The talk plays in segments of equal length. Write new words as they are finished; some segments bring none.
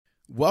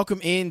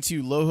Welcome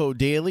into Loho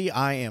Daily.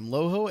 I am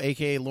Loho,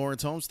 a.k.a.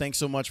 Lawrence Holmes. Thanks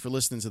so much for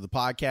listening to the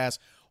podcast.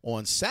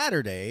 On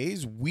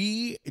Saturdays,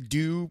 we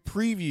do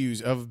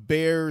previews of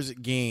Bears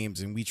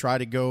games, and we try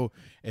to go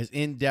as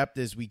in-depth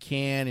as we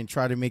can and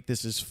try to make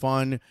this as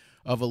fun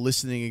of a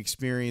listening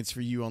experience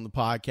for you on the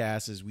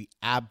podcast as we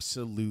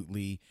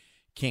absolutely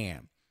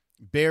can.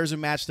 Bears are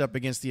matched up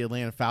against the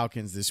Atlanta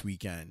Falcons this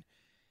weekend.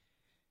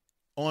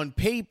 On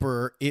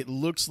paper, it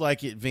looks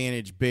like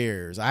advantage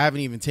Bears. I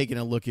haven't even taken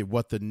a look at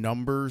what the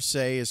numbers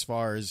say as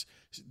far as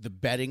the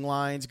betting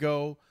lines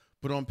go.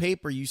 But on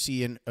paper, you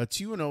see a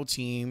 2-0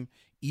 team,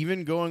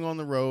 even going on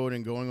the road,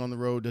 and going on the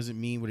road doesn't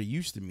mean what it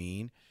used to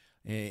mean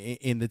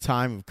in the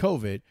time of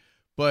COVID.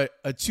 But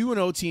a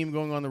 2-0 team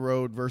going on the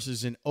road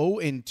versus an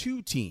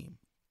 0-2 team.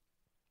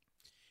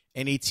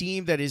 And a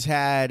team that has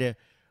had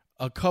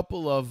a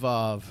couple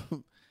of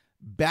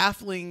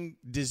baffling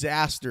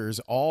disasters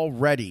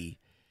already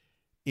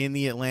in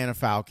the Atlanta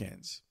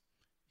Falcons.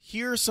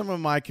 Here are some of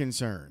my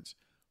concerns.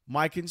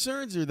 My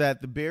concerns are that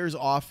the Bears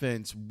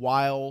offense,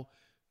 while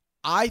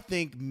I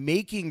think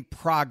making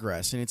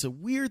progress, and it's a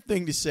weird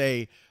thing to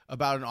say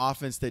about an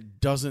offense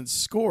that doesn't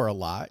score a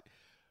lot,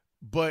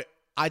 but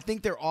I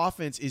think their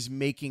offense is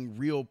making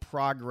real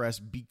progress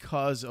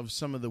because of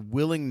some of the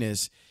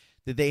willingness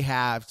that they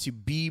have to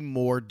be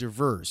more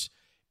diverse.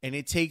 And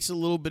it takes a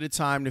little bit of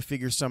time to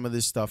figure some of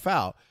this stuff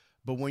out.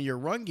 But when your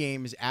run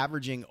game is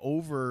averaging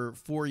over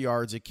 4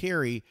 yards a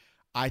carry,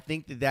 I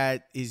think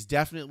that is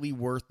definitely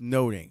worth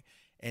noting.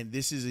 And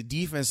this is a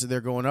defense that they're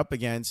going up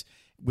against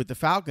with the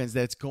Falcons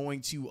that's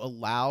going to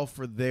allow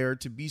for there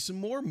to be some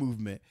more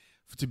movement,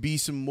 to be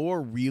some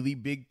more really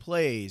big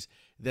plays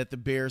that the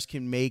Bears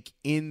can make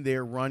in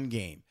their run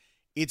game.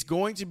 It's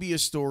going to be a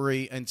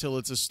story until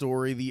it's a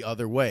story the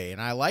other way. And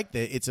I like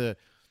that it's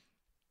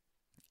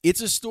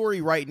a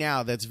story right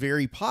now that's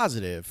very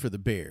positive for the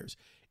Bears.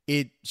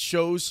 It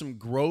shows some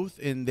growth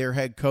in their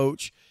head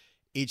coach.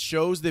 It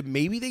shows that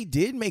maybe they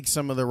did make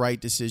some of the right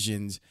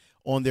decisions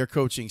on their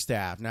coaching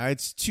staff. Now,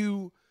 it's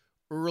too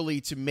early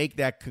to make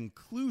that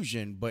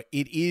conclusion, but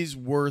it is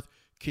worth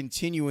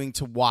continuing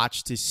to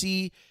watch to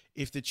see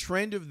if the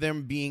trend of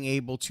them being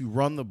able to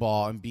run the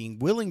ball and being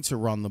willing to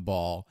run the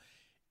ball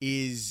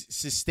is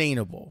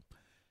sustainable.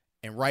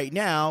 And right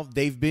now,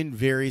 they've been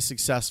very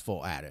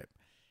successful at it.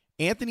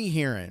 Anthony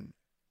Herron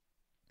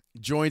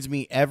joins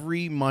me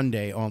every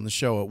Monday on the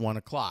show at 1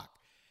 o'clock,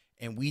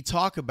 and we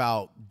talk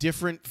about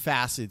different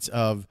facets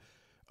of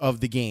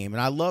the game.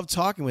 And I love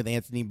talking with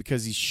Anthony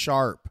because he's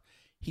sharp.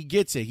 He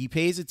gets it. He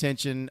pays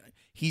attention.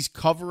 He's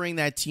covering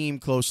that team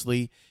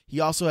closely. He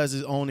also has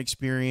his own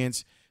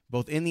experience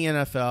both in the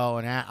NFL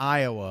and at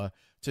Iowa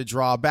to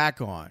draw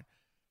back on.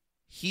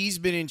 He's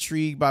been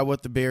intrigued by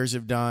what the Bears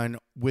have done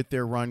with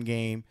their run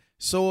game.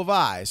 So have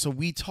I. So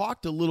we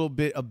talked a little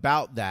bit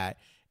about that.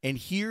 And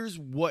here's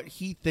what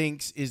he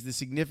thinks is the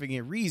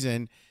significant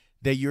reason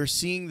that you're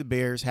seeing the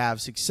Bears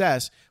have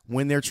success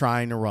when they're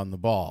trying to run the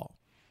ball.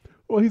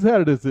 Well, he's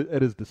had it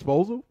at his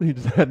disposal. He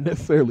just hadn't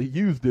necessarily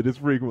used it as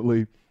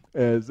frequently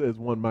as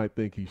one might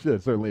think he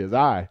should, certainly as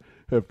I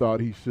have thought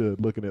he should,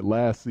 looking at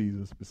last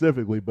season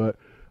specifically. But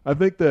I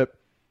think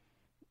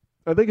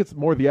it's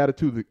more the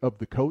attitude of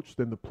the coach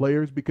than the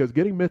players, because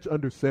getting Mitch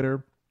under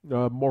center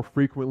more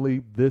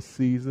frequently this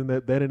season,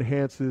 that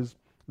enhances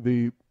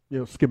the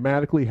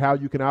schematically how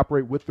you can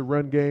operate with the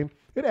run game.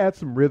 It adds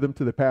some rhythm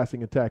to the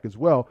passing attack as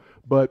well,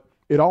 but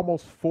it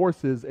almost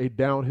forces a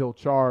downhill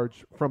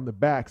charge from the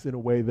backs in a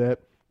way that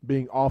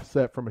being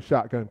offset from a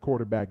shotgun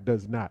quarterback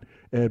does not.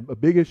 And a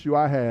big issue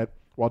I had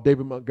while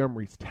David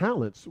Montgomery's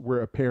talents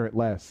were apparent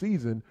last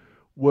season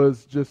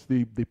was just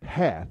the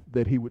path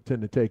that he would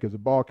tend to take as a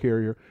ball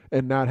carrier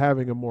and not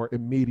having a more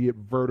immediate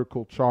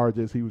vertical charge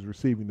as he was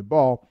receiving the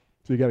ball.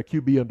 So you got a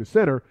QB under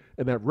center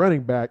and that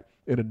running back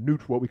in a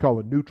neutral, what we call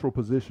a neutral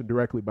position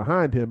directly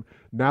behind him.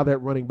 Now that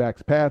running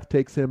back's path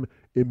takes him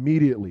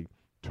immediately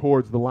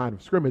towards the line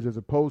of scrimmage, as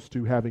opposed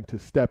to having to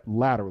step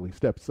laterally,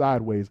 step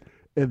sideways,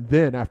 and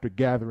then after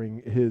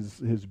gathering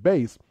his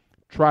base,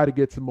 try to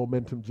get some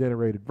momentum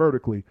generated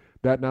vertically.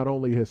 That not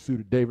only has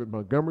suited David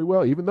Montgomery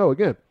well, even though,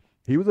 again,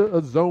 he was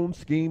a zone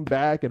scheme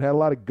back and had a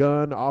lot of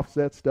gun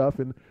offset stuff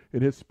in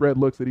his spread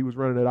looks that he was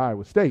running at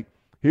Iowa State.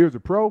 Here's a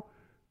pro.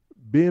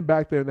 Being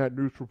back there in that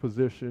neutral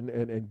position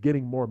and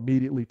getting more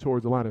immediately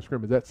towards the line of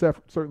scrimmage, that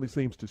certainly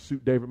seems to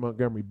suit David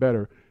Montgomery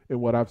better in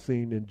what I've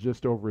seen in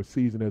just over a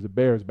season as a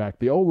Bears back.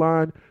 The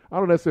O-line, I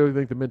don't necessarily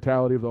think the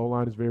mentality of the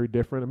O-line is very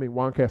different. I mean,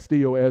 Juan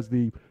Castillo as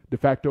the de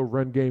facto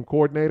run game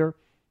coordinator,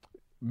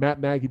 Matt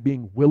Nagy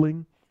being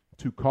willing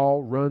to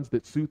call runs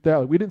that suit that.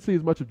 Like, we didn't see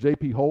as much of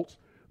J.P. Holtz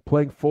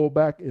playing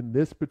fullback in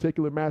this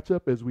particular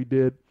matchup as we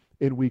did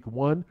in week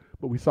one,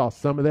 but we saw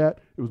some of that.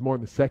 It was more in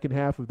the second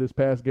half of this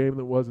past game than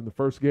it was in the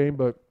first game,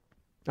 but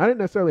I didn't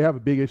necessarily have a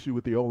big issue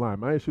with the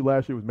O-line. My issue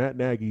last year was Matt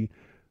Nagy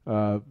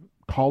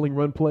calling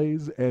run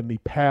plays and the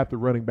path the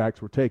running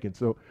backs were taking.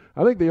 So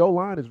I think the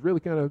O-line is really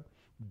kind of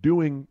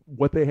doing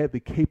what they had the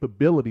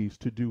capabilities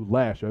to do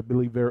last year. I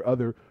believe there are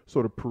other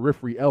sort of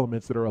periphery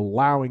elements that are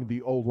allowing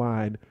the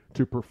O-line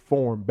to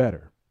perform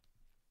better.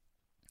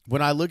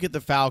 when I look at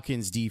the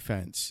Falcons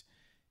defense,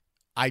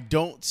 I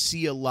don't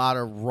see a lot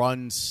of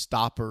run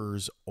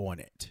stoppers on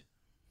it.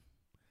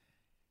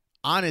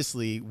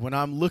 Honestly, when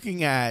I'm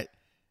looking at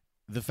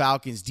the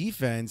Falcons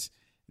defense,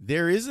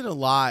 there isn't a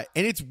lot.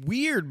 And it's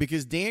weird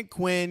because Dan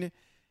Quinn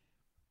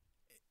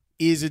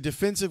is a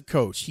defensive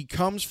coach. He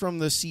comes from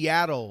the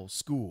Seattle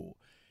school.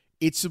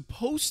 It's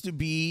supposed to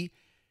be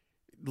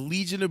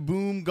Legion of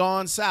Boom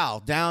gone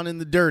south, down in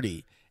the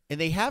dirty. And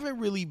they haven't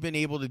really been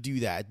able to do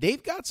that.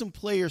 They've got some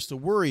players to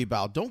worry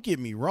about. Don't get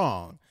me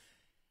wrong.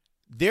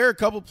 There are a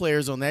couple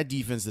players on that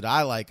defense that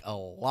I like a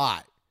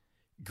lot.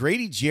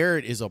 Grady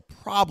Jarrett is a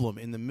problem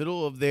in the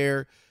middle of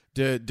their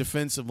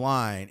defensive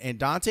line. And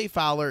Dante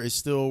Fowler is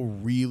still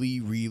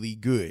really, really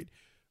good.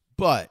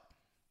 But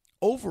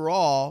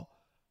overall,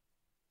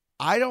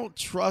 I don't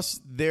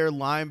trust their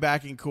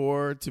linebacking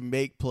core to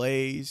make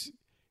plays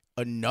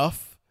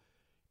enough.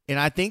 And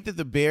I think that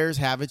the Bears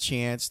have a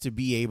chance to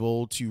be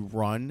able to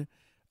run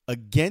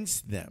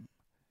against them.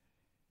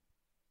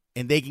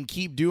 And they can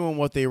keep doing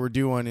what they were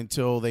doing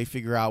until they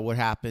figure out what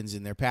happens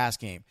in their pass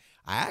game.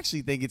 I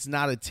actually think it's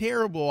not a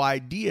terrible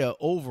idea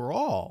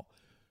overall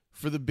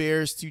for the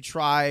Bears to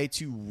try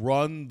to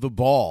run the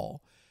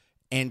ball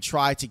and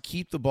try to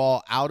keep the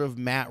ball out of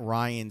Matt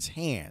Ryan's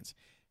hands.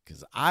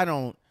 Because I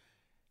don't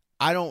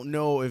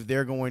know if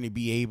they're going to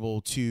be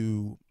able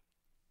to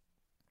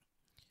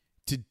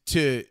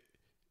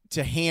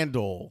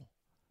handle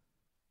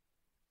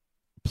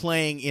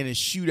playing in a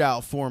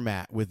shootout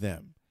format with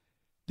them.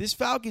 This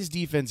Falcons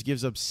defense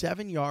gives up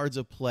 7 yards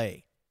of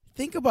play.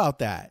 Think about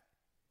that.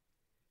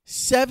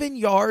 7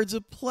 yards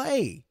of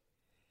play.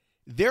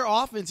 Their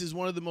offense is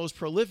one of the most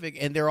prolific,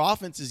 and their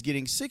offense is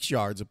getting 6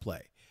 yards of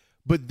play.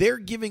 But they're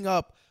giving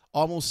up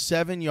almost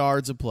 7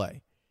 yards of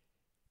play.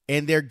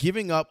 And they're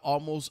giving up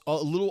almost a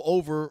little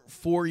over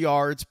 4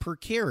 yards per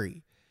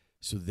carry.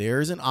 So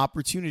there's an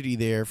opportunity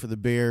there for the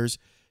Bears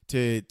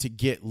to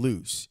get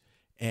loose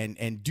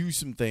and do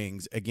some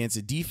things against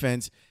a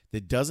defense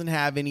that doesn't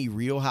have any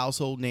real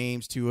household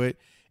names to it.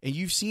 And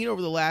you've seen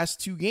over the last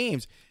 2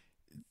 games,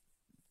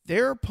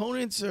 their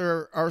opponents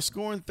are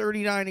scoring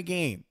 39 a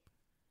game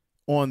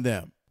on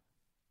them.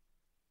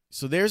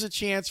 So there's a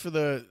chance for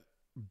the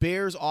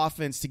Bears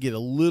offense to get a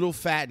little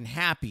fat and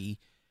happy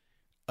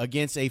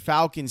against a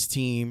Falcons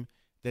team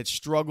that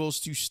struggles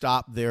to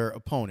stop their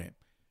opponent.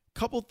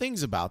 Couple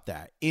things about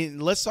that.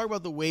 Let's talk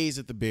about the ways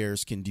that the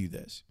Bears can do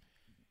this.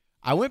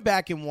 I went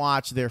back and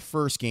watched their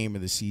first game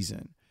of the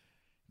season,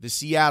 the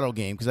Seattle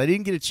game, because I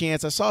didn't get a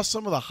chance. I saw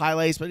some of the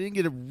highlights, but I didn't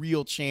get a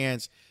real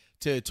chance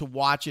to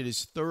watch it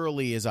as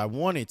thoroughly as I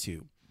wanted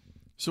to.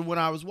 So when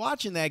I was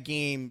watching that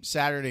game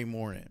Saturday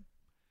morning,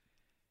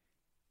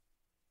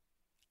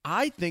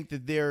 I think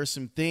that there are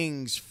some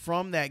things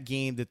from that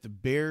game that the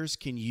Bears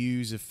can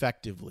use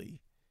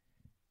effectively,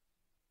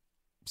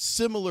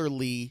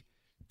 similarly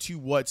to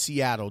what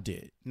Seattle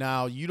did.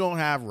 Now, you don't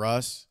have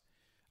Russ.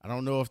 I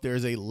don't know if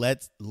there's a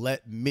let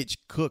Mitch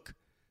cook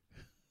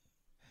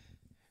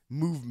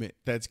movement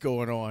that's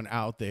going on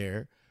out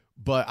there,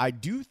 but I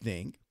do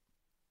think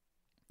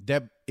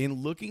that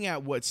in looking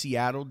at what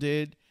Seattle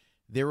did,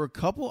 there were a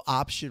couple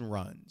option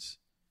runs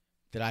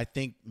that I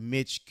think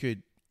Mitch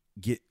could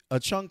get a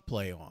chunk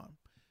play on.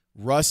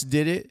 Russ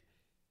did it.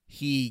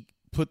 He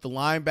put the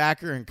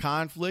linebacker in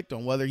conflict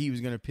on whether he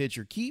was going to pitch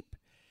or keep,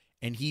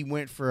 and he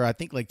went for, I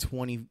think, like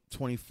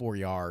 24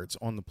 yards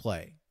on the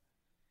play.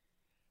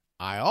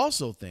 I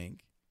also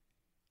think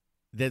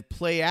that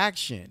play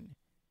action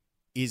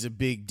is a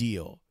big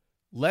deal.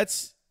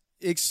 Let's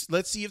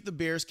see if the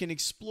Bears can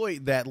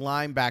exploit that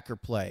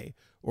linebacker play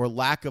or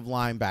lack of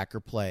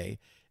linebacker play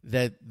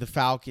that the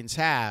Falcons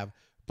have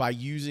by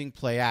using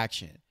play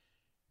action.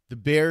 The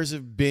Bears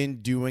have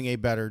been doing a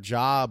better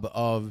job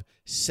of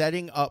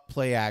setting up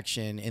play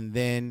action and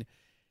then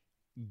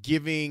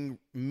giving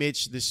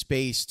Mitch the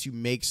space to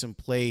make some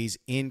plays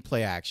in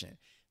play action.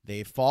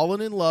 They've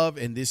fallen in love,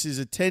 and this is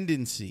a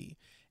tendency,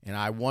 and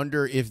I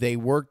wonder if they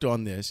worked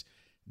on this.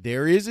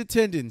 There is a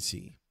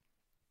tendency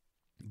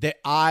that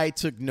I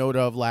took note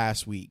of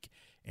last week,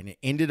 and it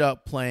ended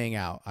up playing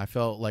out. I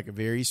felt like a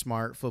very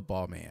smart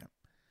football man.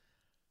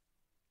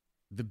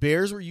 The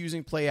Bears were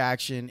using play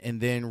action and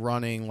then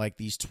running like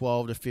these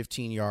 12 to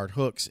 15-yard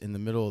hooks in the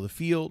middle of the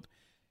field,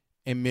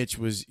 and Mitch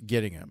was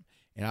getting them.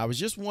 And I was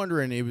just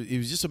wondering, it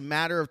was just a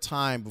matter of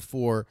time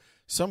before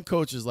some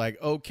coaches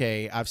like,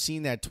 okay, I've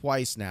seen that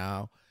twice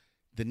now.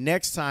 The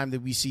next time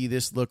that we see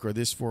this look or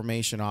this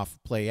formation off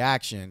of play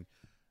action,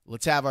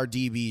 let's have our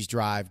DBs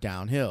drive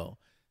downhill.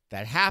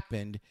 That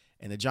happened,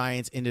 and the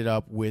Giants ended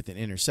up with an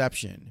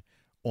interception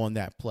on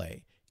that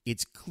play.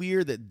 It's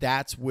clear that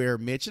that's where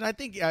Mitch, and I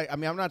think, I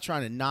mean, I'm not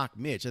trying to knock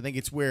Mitch. I think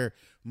it's where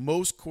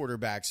most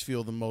quarterbacks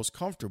feel the most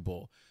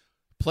comfortable.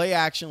 Play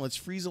action, let's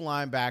freeze a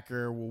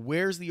linebacker. Well,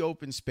 where's the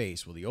open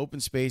space? Well, the open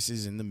space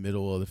is in the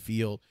middle of the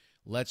field.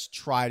 Let's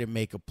try to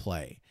make a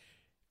play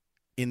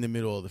in the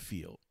middle of the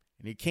field.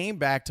 And it came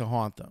back to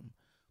haunt them.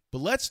 But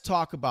let's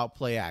talk about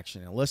play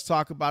action, and let's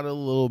talk about it a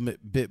little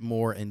bit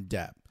more in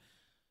depth.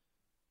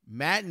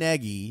 Matt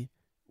Nagy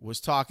was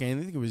talking,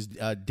 I think it was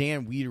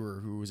Dan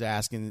Wiederer who was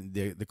asking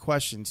the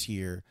questions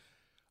here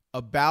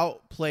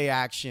about play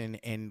action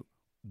and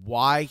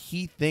why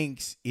he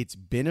thinks it's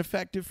been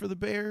effective for the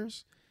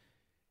Bears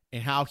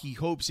and how he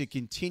hopes it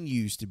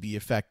continues to be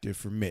effective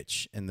for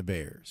Mitch and the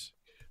Bears.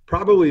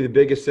 Probably the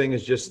biggest thing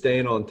is just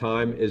staying on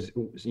time, is,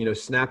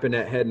 snapping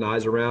that head and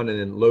eyes around and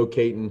then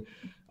locating,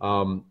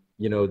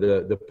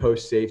 the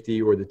post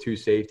safety or the two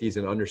safeties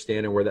and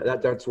understanding where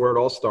that's where it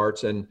all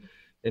starts. And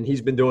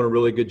he's been doing a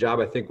really good job.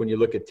 I think when you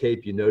look at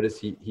tape, you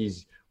notice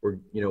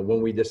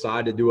when we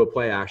decide to do a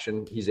play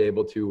action, he's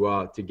able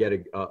to get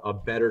a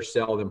better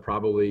sell than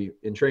probably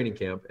in training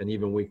camp and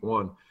even week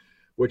one,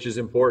 which is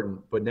important.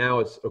 But now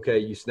it's okay.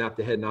 You snap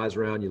the head and eyes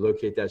around, you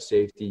locate that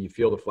safety, you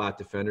feel the flat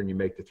defender, and you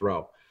make the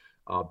throw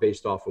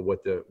based off of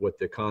what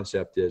the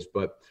concept is.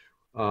 But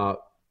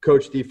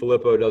Coach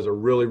DiFilippo does a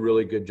really,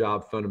 really good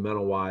job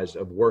fundamental wise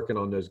of working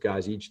on those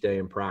guys each day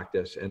in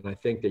practice. And I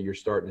think that you're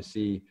starting to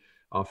see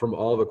from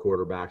all the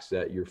quarterbacks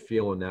that you're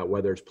feeling that,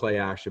 whether it's play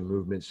action,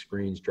 movement,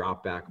 screens,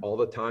 drop back, all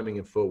the timing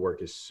and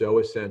footwork is so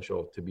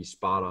essential to be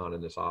spot on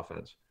in this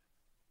offense.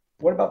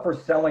 What about for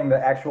selling the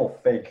actual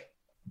fake?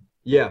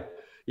 Yeah,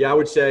 I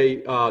would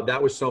say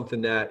that was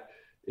something that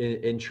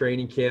in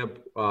training camp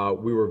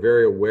we were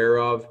very aware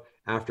of.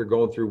 After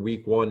going through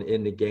week one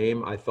in the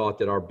game, I thought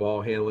that our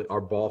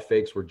ball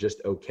fakes were just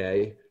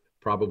okay,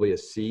 probably a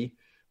C.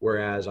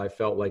 Whereas I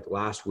felt like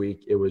last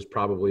week it was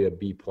probably a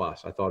B+. I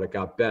thought it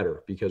got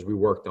better because we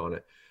worked on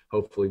it.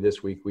 Hopefully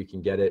this week we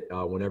can get it.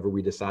 Whenever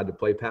we decide to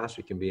play pass,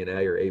 it can be an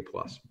A or A+.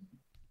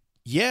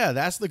 Yeah,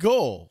 that's the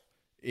goal,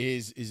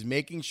 is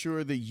making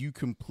sure that you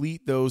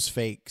complete those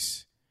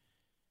fakes.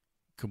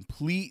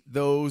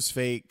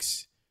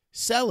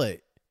 Sell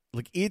it.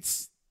 Like,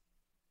 it's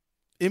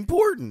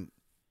important.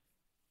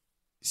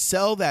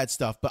 Sell that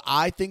stuff. But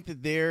I think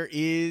that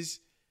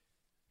there's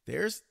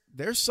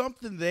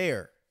something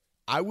there.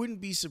 I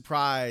wouldn't be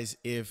surprised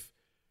if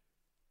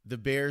the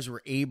Bears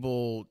were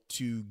able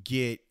to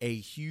get a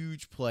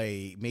huge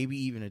play, maybe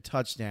even a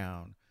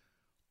touchdown,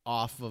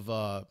 off of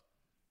a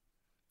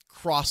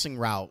crossing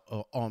route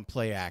on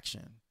play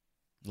action.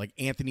 Like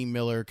Anthony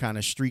Miller kind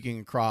of streaking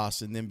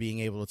across and then being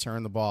able to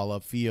turn the ball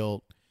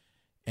upfield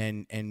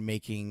and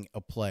making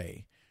a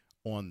play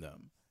on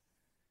them.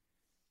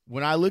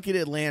 When I look at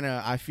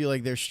Atlanta, I feel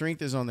like their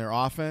strength is on their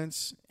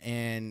offense,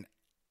 and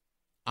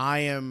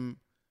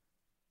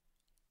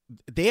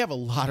they have a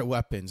lot of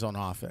weapons on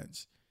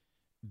offense.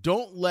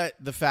 Don't let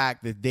the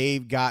fact that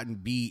they've gotten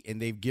beat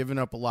and they've given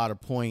up a lot of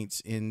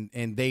points and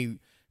they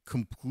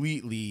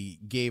completely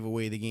gave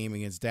away the game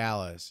against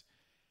Dallas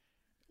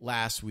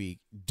last week.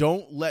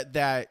 Don't let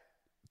that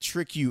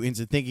trick you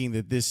into thinking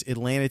that this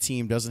Atlanta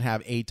team doesn't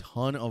have a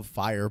ton of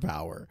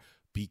firepower,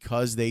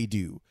 because they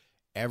do.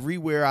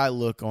 Everywhere I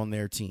look on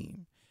their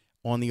team,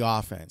 on the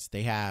offense,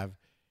 they have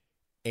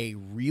a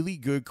really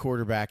good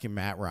quarterback in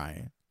Matt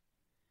Ryan.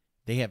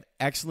 They have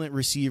excellent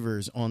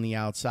receivers on the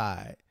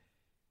outside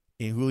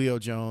in Julio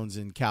Jones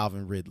and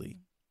Calvin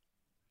Ridley.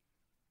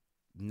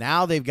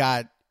 Now they've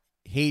got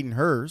Hayden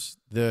Hurst,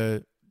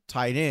 the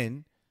tight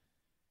end,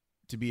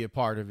 to be a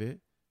part of it.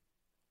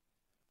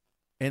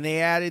 And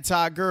they added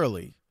Todd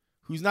Gurley,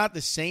 who's not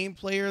the same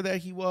player that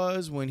he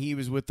was when he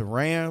was with the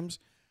Rams,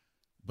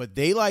 but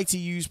they like to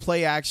use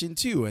play action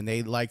too, and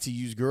they like to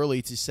use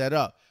Gurley to set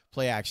up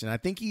play action. I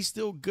think he's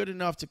still good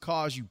enough to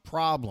cause you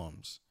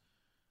problems.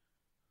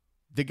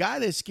 The guy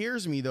that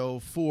scares me, though,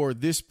 for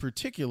this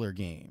particular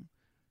game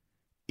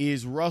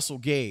is Russell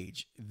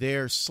Gage,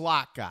 their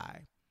slot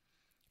guy.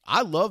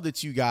 I love the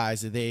two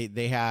guys that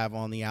they have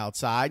on the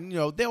outside.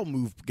 They'll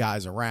move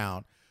guys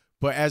around.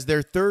 But as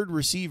their third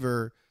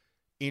receiver,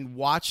 in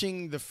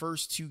watching the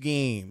first two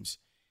games,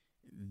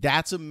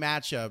 that's a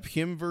matchup,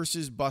 him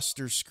versus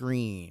Buster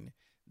Screen.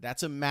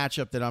 That's a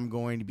matchup that I'm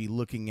going to be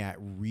looking at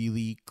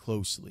really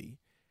closely.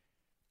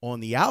 On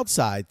the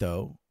outside,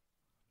 though,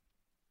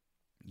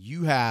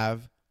 you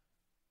have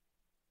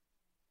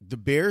the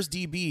Bears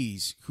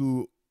DBs,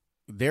 who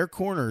their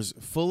corners,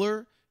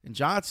 Fuller and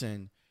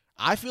Johnson.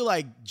 I feel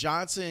like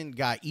Johnson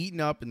got eaten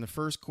up in the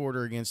first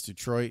quarter against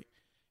Detroit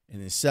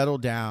and then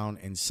settled down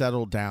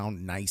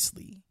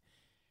nicely.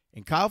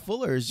 And Kyle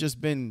Fuller has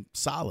just been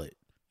solid.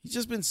 He's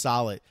just been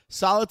solid.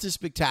 Solid to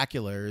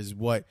spectacular is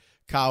what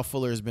Kyle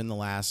Fuller has been the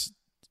last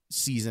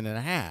season and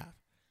a half.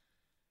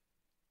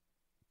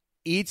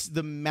 It's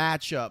the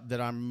matchup that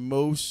I'm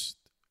most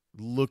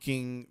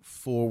looking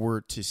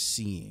forward to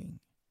seeing,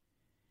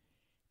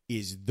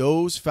 is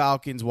those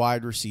Falcons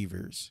wide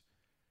receivers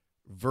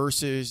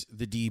versus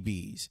the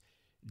DBs.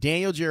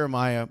 Daniel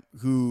Jeremiah,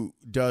 who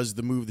does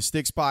the Move the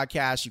Sticks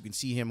podcast, you can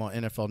see him on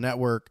NFL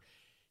Network.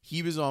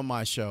 He was on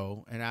my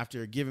show, and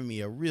after giving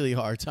me a really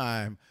hard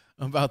time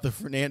about the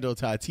Fernando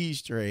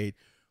Tatis trade,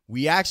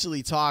 we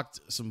actually talked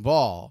some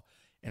ball,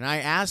 and I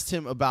asked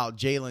him about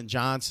Jalen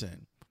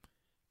Johnson.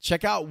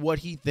 Check out what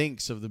he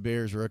thinks of the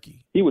Bears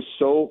rookie. He was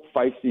so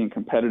feisty and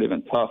competitive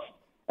and tough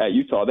at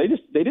Utah. They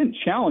didn't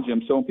challenge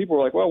him. So when people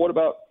were like, well, what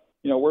about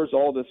where's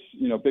all this,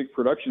 big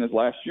production as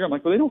last year? I'm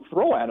like, well, they don't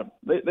throw at him.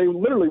 They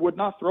literally would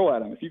not throw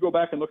at him. If you go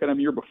back and look at him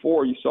year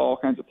before, you saw all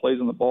kinds of plays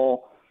on the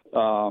ball.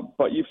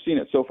 But you've seen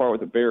it so far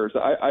with the Bears.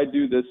 I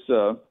do this,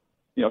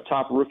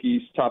 top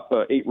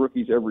 8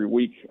 rookies every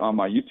week on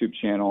my YouTube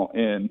channel.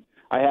 And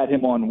I had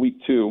him on week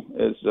 2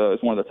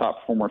 as one of the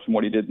top performers from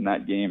what he did in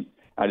that game.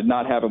 I did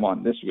not have him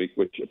on this week,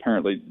 which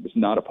apparently was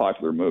not a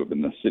popular move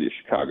in the city of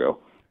Chicago.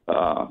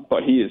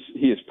 But he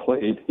has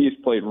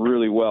played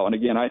really well. And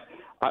again, I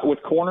with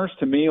corners,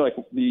 to me, like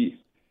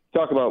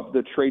talk about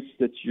the traits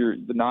that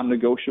the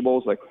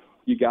non-negotiables, like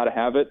you got to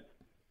have it.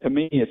 To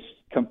me, it's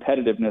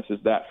competitiveness is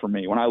that for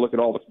me. When I look at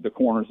all the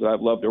corners that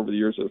I've loved over the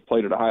years that have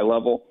played at a high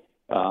level,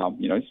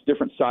 it's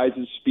different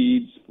sizes,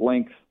 speeds,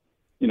 length,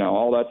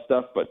 all that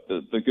stuff. But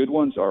the good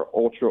ones are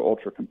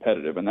ultra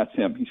competitive, and that's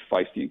him. He's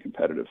feisty and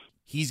competitive.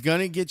 He's going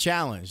to get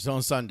challenged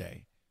on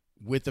Sunday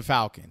with the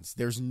Falcons.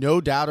 There's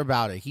no doubt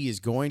about it. He is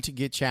going to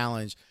get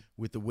challenged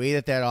with the way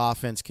that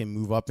offense can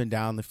move up and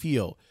down the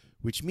field,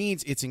 which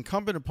means it's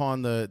incumbent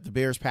upon the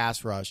Bears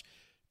pass rush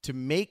to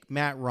make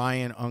Matt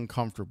Ryan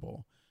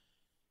uncomfortable.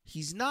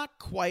 He's not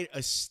quite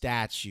a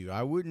statue.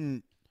 I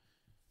wouldn't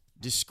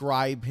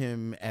describe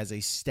him as a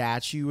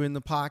statue in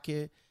the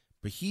pocket,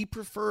 but he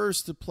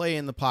prefers to play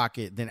in the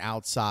pocket than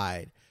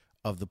outside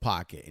of the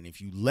pocket. And if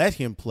you let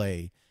him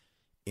play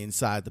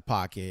inside the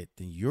pocket,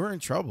 then you're in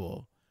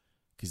trouble,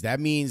 because that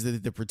means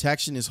that the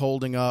protection is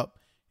holding up.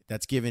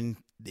 That's given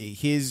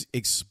his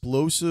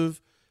explosive,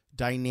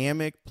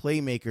 dynamic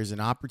playmakers an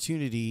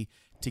opportunity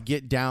to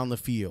get down the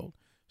field.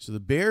 So the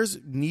Bears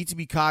need to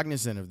be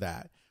cognizant of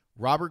that.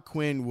 Robert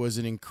Quinn was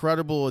an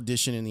incredible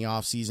addition in the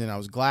offseason. I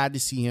was glad to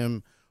see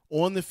him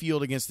on the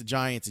field against the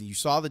Giants, and you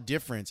saw the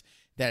difference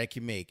that it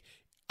can make.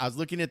 I was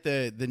looking at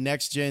the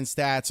next-gen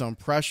stats on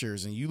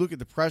pressures, and you look at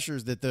the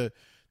pressures that the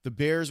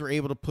Bears were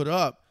able to put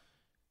up.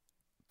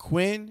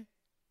 Quinn,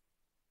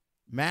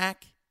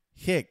 Mack,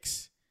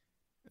 Hicks,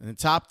 and the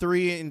top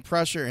 3 in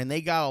pressure, and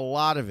they got a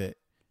lot of it.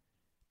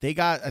 They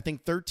got, I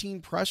think,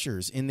 13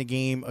 pressures in the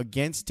game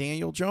against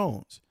Daniel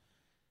Jones.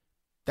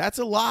 That's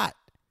a lot.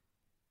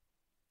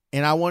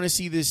 And I want to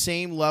see the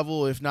same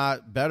level, if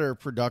not better,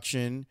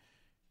 production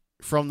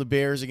from the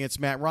Bears against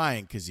Matt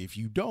Ryan, because if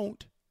you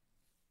don't,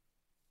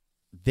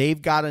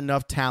 they've got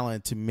enough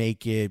talent to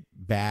make it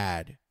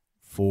bad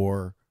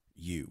for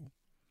you.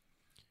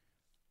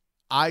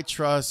 I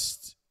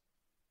trust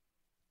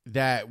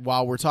that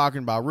while we're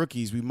talking about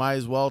rookies, we might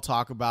as well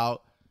talk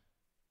about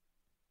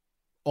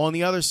on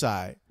the other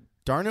side.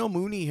 Darnell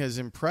Mooney has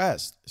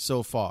impressed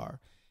so far.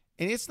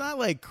 And it's not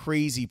like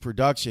crazy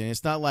production.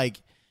 It's not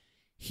like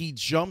he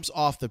jumps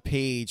off the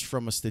page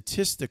from a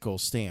statistical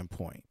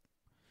standpoint.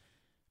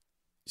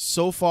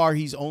 So far,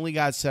 he's only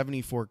got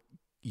 74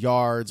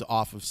 yards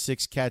off of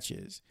 6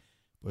 catches,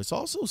 but it's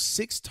also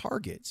 6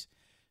 targets.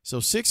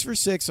 So 6 for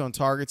 6 on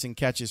targets and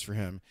catches for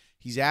him.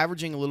 He's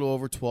averaging a little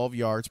over 12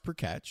 yards per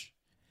catch.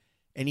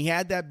 And he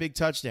had that big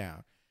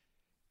touchdown.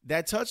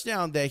 That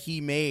touchdown that he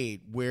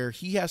made where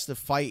he has to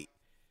fight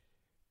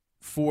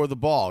for the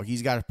ball.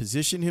 He's got to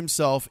position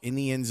himself in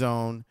the end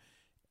zone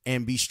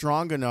and be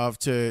strong enough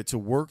to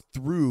work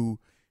through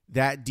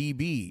that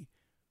DB.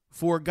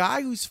 For a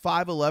guy who's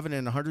 5'11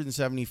 and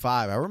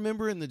 175, I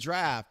remember in the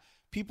draft,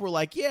 people were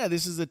like, yeah,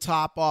 this is a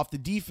top off the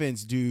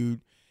defense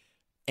dude,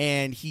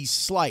 and he's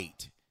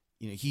slight.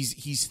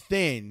 He's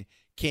thin.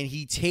 Can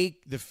he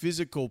take the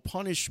physical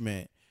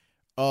punishment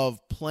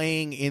of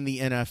playing in the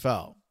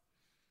NFL?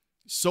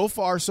 So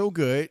far, so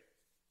good.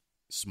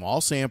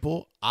 Small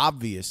sample,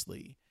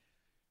 obviously.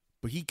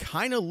 But he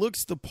kind of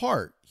looks the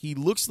part. He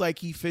looks like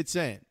he fits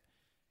in.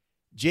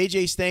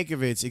 JJ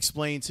Stankovitz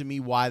explained to me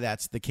why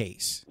that's the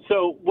case.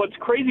 So what's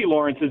crazy,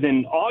 Lawrence, is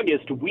in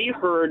August, we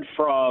heard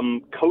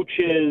from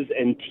coaches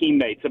and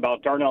teammates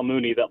about Darnell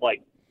Mooney that,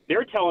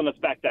 they're telling us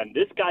back then,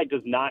 this guy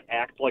does not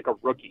act like a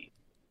rookie.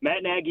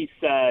 Matt Nagy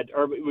said,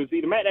 or it was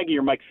either Matt Nagy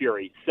or Mike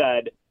Fury,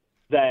 said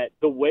that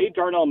the way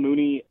Darnell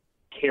Mooney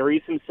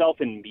carries himself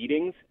in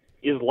meetings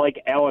is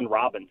like Allen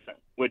Robinson,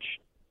 which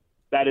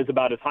that is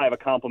about as high of a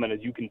compliment as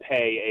you can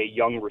pay a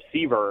young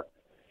receiver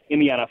in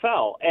the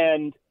NFL.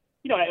 And,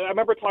 I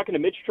remember talking to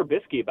Mitch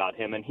Trubisky about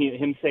him and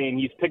him saying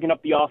he's picking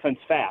up the offense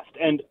fast.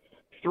 And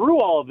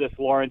through all of this,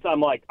 Lawrence, I'm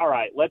like, all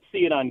right, let's see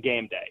it on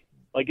game day.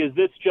 Is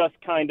this just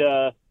kind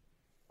of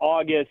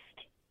August,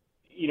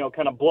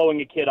 kind of blowing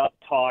a kid up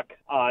talk,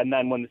 and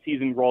then when the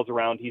season rolls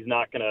around, he's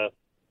not going to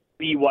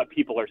be what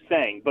people are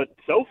saying. But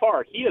so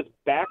far, he has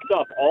backed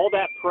up all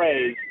that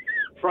praise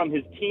from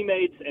his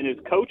teammates and his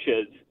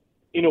coaches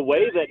in a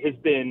way that has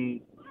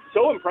been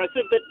so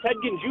impressive that Ted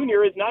Ginn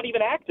Jr. is not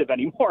even active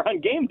anymore on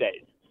game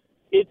days.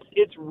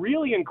 It's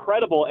really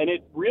incredible, and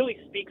it really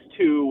speaks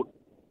to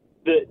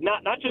the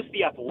not just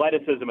the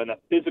athleticism and the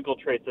physical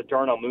traits that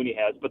Darnell Mooney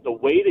has, but the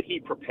way that he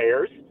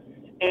prepares.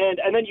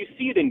 And then you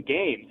see it in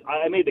games.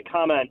 I made the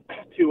comment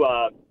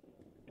to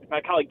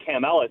my colleague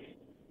Cam Ellis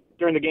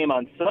during the game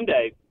on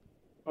Sunday.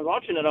 I was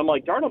watching it, I'm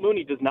like, Darnell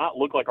Mooney does not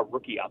look like a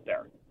rookie out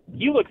there.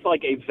 He looks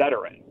like a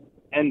veteran.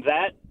 And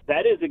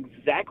that is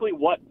exactly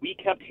what we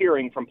kept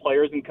hearing from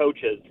players and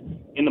coaches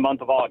in the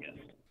month of August.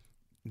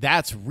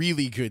 That's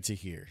really good to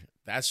hear.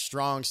 That's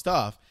strong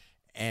stuff.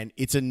 And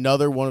it's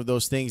another one of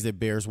those things that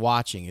bears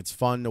watching. It's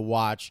fun to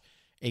watch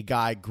a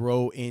guy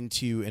grow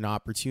into an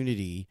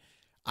opportunity.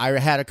 I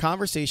had a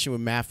conversation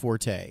with Matt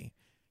Forte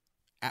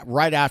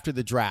right after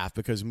the draft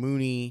because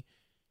Mooney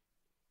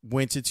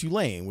went to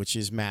Tulane, which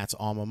is Matt's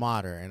alma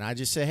mater. And I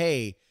just said,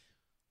 hey,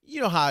 you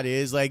know how it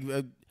is. Like,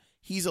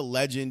 he's a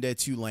legend at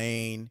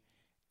Tulane,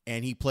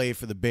 and he played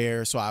for the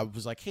Bears. So I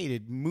was like, hey,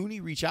 did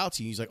Mooney reach out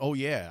to you? He's like, oh,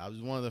 yeah. I was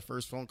one of the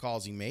first phone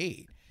calls he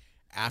made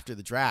after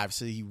the draft.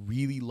 So he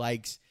really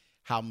likes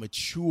how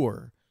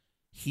mature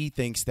he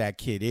thinks that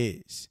kid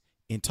is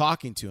in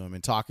talking to him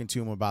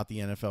about the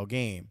NFL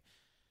game.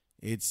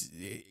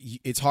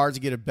 It's hard to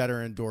get a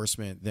better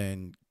endorsement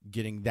than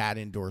getting that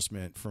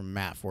endorsement from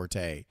Matt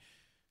Forte.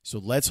 So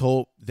let's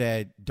hope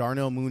that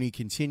Darnell Mooney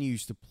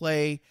continues to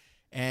play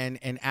and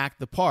act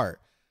the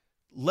part.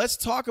 Let's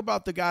talk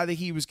about the guy that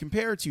he was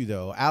compared to,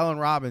 though, Allen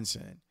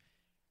Robinson.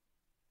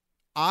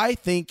 I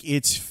think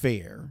it's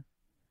fair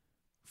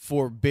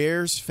for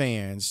Bears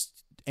fans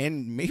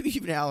and maybe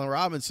even Allen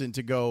Robinson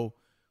to go,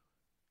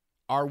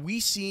 are we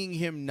seeing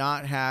him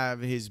not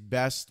have his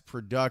best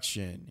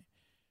production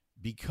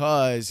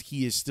because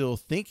he is still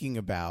thinking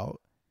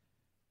about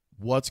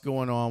what's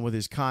going on with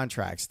his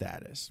contract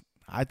status?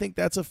 I think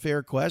that's a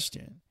fair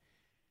question.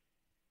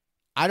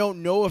 I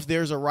don't know if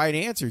there's a right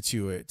answer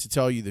to it, to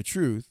tell you the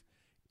truth.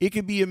 It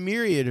could be a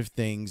myriad of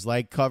things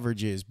like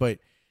coverages, but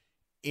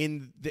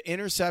in the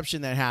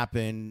interception that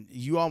happened,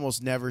 you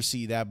almost never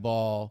see that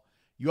ball.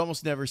 You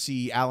almost never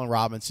see Allen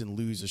Robinson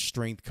lose a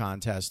strength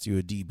contest to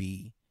a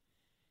DB.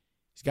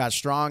 He's got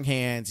strong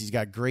hands. He's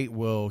got great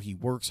will. He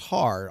works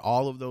hard,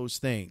 all of those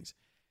things.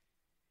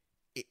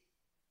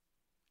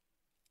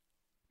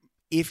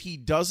 If he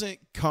doesn't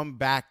come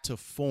back to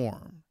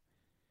form,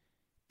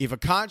 if a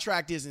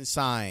contract isn't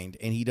signed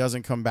and he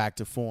doesn't come back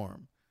to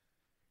form,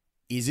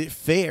 is it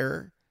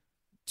fair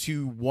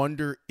to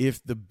wonder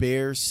if the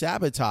Bears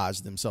sabotage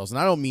themselves? And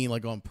I don't mean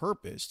like on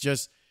purpose,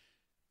 just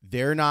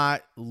they're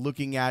not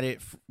looking at it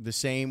the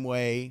same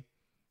way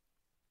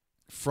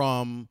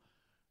from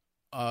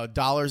a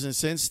dollars and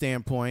cents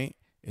standpoint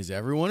as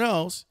everyone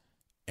else.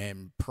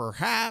 And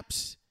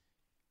perhaps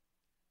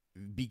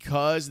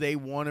because they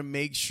want to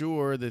make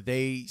sure that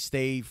they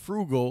stay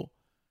frugal,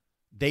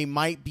 they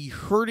might be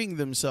hurting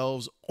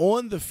themselves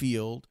on the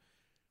field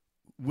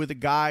with a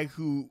guy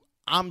who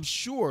I'm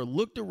sure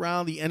looked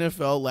around the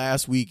NFL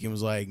last week and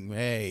was like,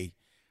 hey,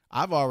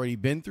 I've already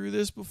been through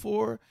this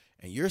before.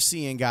 And you're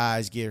seeing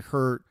guys get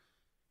hurt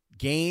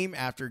game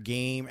after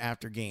game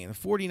after game. The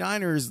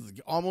 49ers,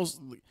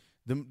 almost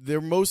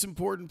their most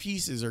important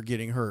pieces are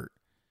getting hurt.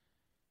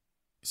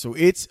 So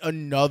it's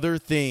another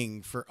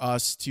thing for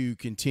us to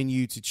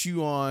continue to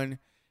chew on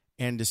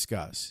and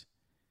discuss.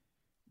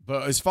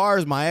 But as far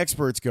as my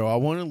experts go, I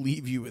want to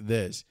leave you with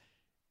this,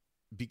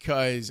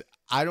 because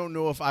I don't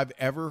know if I've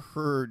ever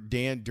heard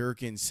Dan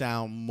Durkin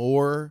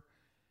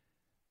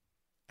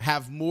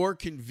have more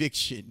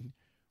conviction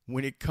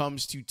when it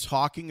comes to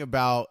talking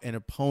about an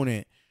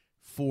opponent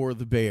for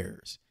the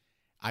Bears.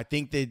 I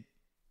think that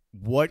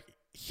what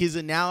his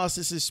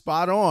analysis is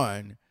spot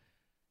on,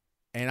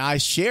 and I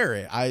share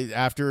it.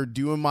 After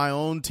doing my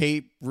own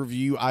tape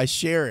review, I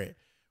share it.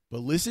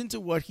 But listen to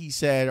what he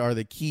said are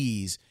the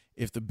keys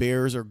if the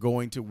Bears are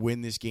going to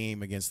win this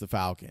game against the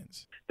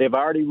Falcons. They've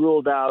already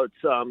ruled out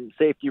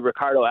safety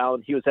Ricardo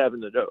Allen. He was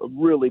having a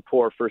really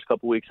poor first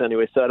couple weeks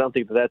anyway, so I don't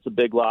think that's a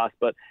big loss.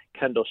 But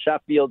Kendall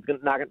Sheffield's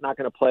not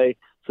going to play,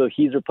 so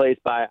he's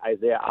replaced by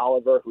Isaiah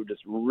Oliver, who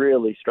just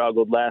really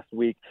struggled last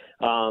week.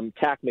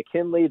 Tack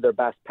McKinley, their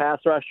best pass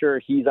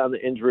rusher, he's on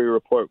the injury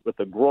report with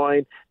a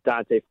groin.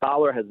 Dante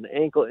Fowler has an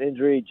ankle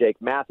injury. Jake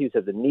Matthews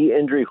has a knee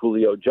injury.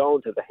 Julio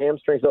Jones has a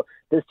hamstring. So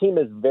this team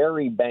is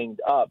very banged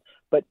up.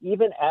 But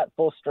even at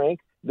full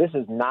strength, this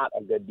is not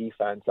a good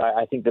defense.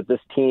 I think that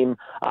this team,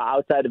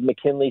 outside of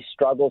McKinley,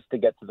 struggles to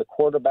get to the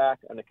quarterback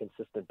on a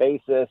consistent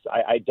basis.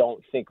 I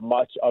don't think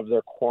much of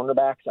their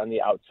cornerbacks on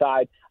the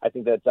outside. I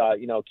think that,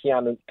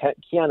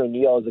 Keanu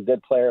Neal is a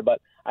good player, but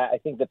I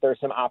think that there's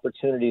some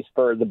opportunities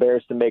for the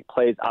Bears to make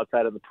plays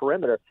outside of the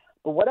perimeter.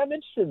 But what I'm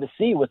interested to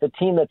see with a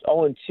team that's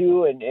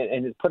 0-2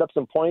 and has put up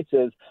some points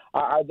is,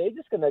 are they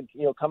just going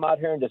to come out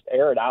here and just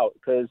air it out?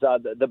 Because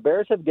the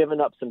Bears have given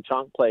up some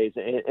chunk plays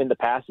in the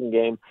passing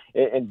game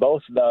in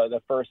both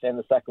the first and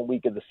the second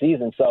week of the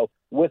season. So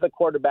with a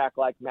quarterback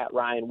like Matt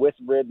Ryan, with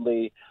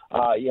Ridley,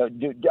 are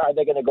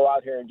they going to go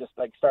out here and just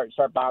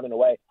start bombing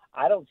away?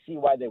 I don't see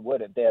why they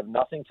wouldn't. They have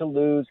nothing to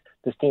lose.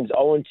 This team's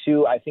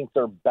 0-2. I think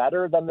they're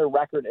better than their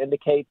record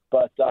indicates,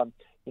 but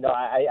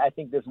I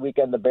think this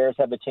weekend the Bears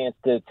have a chance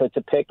to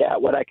pick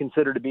at what I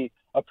consider to be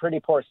a pretty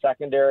poor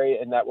secondary,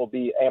 and that will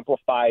be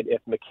amplified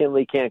if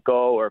McKinley can't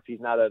go or if he's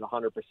not at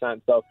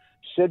 100%. So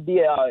should be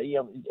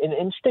an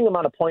interesting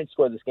amount of points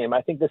scored this game.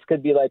 I think this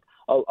could be like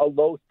a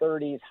low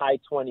 30s, high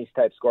 20s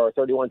type score,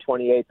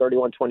 31-28,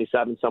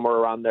 31-27, somewhere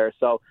around there.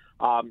 So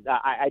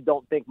I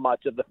don't think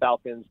much of the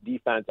Falcons'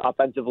 defense.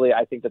 Offensively,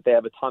 I think that they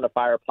have a ton of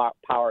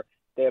firepower.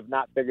 They have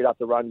not figured out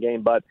the run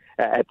game, but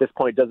at this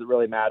point, it doesn't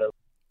really matter.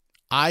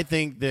 I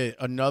think that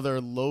another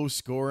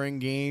low-scoring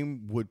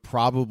game would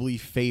probably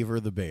favor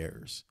the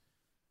Bears.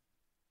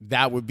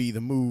 That would be the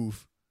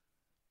move.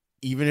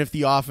 Even if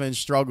the offense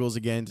struggles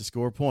again to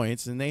score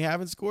points, and they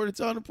haven't scored a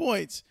ton of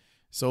points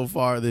so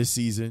far this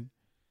season,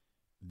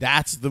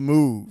 that's the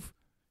move.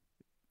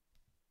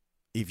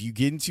 If you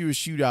get into a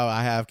shootout,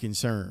 I have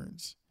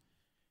concerns.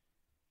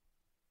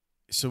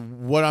 So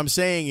what I'm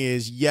saying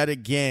is, yet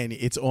again,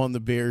 it's on the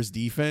Bears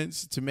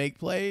defense to make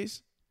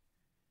plays.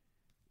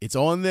 It's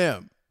on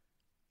them.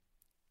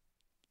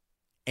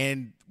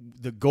 And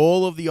the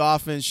goal of the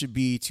offense should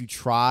be to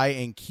try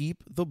and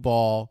keep the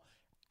ball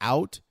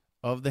out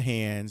of the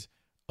hands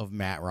of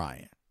Matt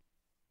Ryan.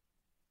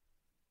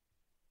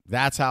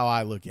 That's how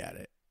I look at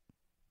it.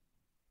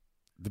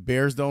 The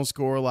Bears don't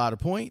score a lot of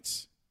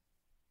points.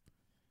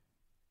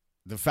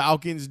 The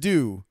Falcons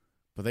do,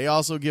 but they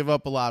also give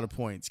up a lot of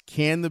points.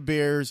 Can the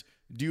Bears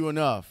do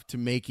enough to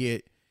make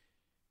it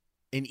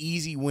an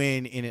easy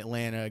win in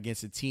Atlanta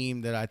against a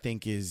team that I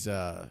think is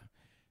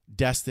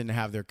destined to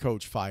have their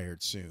coach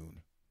fired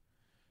soon?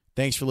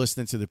 Thanks for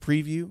listening to the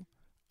preview.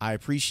 I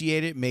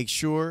appreciate it. Make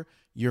sure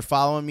you're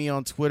following me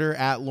on Twitter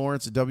at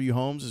Lawrence W.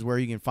 Holmes is where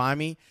you can find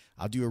me.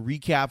 I'll do a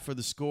recap for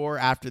the score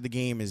after the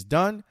game is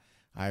done.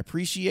 I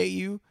appreciate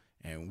you,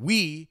 and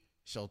we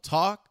shall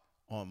talk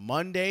on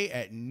Monday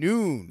at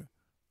noon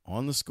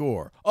on The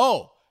Score.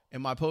 Oh,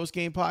 and my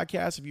post-game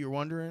podcast, if you're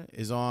wondering,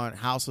 is on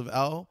House of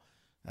L.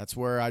 That's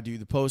where I do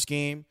the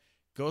post-game.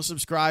 Go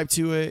subscribe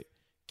to it.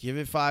 Give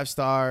it 5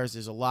 stars.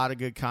 There's a lot of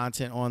good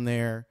content on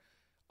there,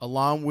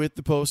 along with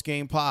the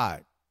post-game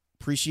pod.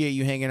 Appreciate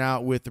you hanging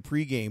out with the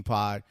pregame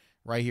pod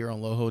right here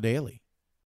on Loho Daily.